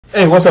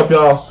Hey, what's up,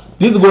 y'all?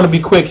 These are going to be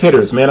quick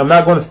hitters, man. I'm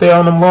not going to stay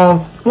on them long.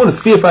 I want to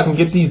see if I can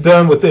get these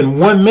done within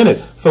 1 minute.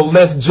 So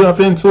let's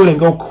jump into it and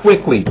go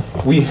quickly.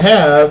 We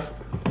have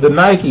the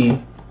Nike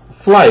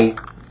Flight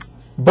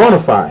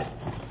Bonafide.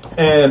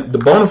 And the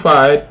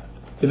Bonafide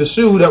is a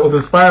shoe that was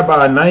inspired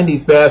by a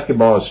 90s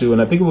basketball shoe,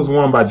 and I think it was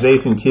worn by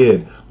Jason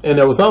Kidd. And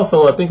there was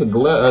also, I think, a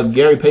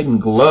Gary Payton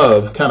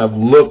glove kind of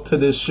look to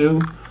this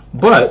shoe.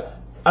 But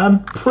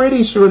I'm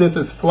pretty sure this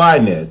is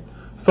Flyknit.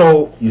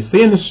 So you're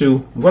seeing the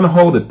shoe. I'm going to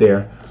hold it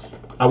there.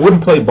 I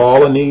wouldn't play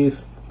ball in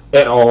these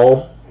at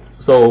all.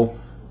 So,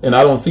 and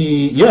I don't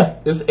see, yeah,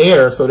 it's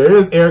air. So there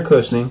is air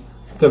cushioning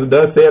because it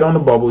does say it on the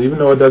bubble, even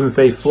though it doesn't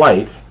say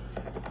Flight.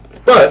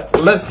 But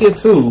let's get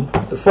to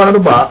the front of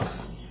the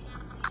box.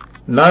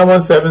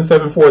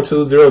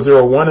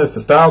 917-742-001 is the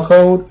style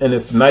code, and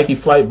it's the Nike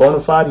Flight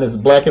Bonafide, and it's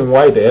black and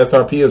white. The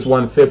SRP is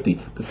 $150.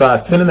 The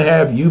size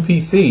 10.5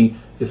 UPC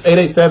is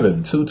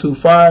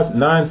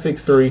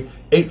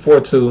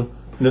 887-225-963-842.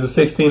 And there's a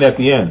 16 at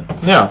the end.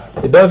 Now,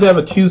 it does have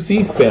a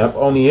QC stamp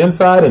on the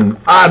inside, and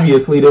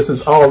obviously this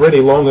is already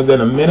longer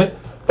than a minute,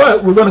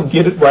 but we're going to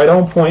get it right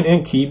on point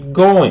and keep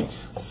going.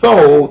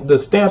 So the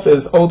stamp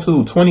is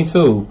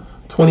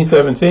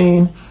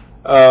 02-22-2017,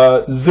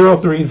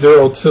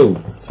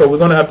 0302. So we're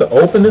going to have to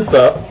open this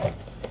up,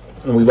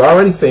 and we've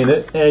already seen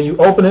it, and you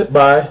open it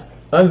by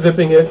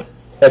unzipping it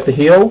at the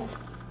heel.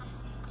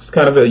 It's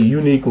kind of a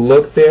unique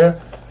look there,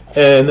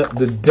 and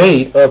the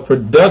date of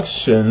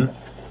production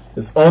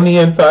is on the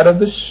inside of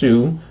the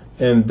shoe,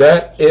 and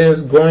that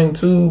is going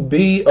to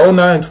be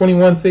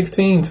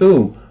 09-21-16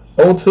 to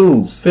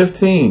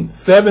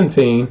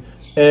 02-15-17,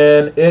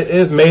 and it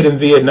is made in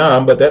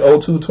Vietnam, but that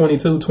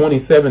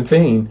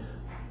 02-22-2017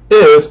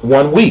 is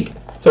 1 week.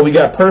 So we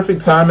got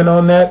perfect timing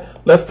on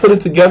that. Let's put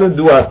it together,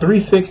 do our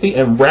 360,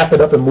 and wrap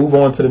it up and move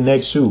on to the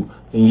next shoe.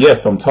 And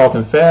yes, I'm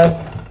talking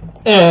fast,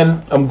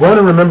 and I'm going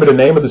to remember the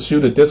name of the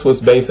shoe that this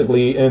was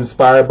basically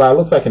inspired by. It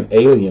looks like an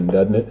alien,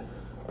 doesn't it?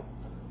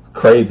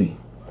 Crazy.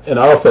 And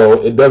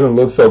also, it doesn't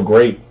look so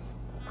great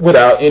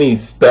without any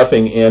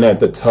stuffing in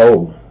at the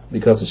toe,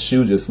 because the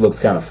shoe just looks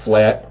kind of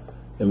flat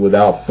and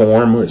without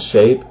form or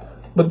shape.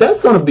 But that's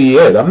going to be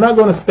it. I'm not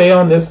going to stay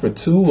on this for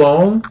too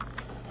long,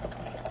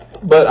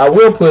 but I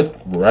will put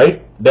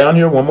right down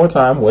here one more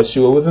time what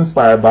shoe it was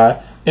inspired by,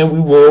 and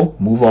we will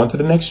move on to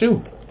the next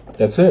shoe.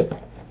 That's it.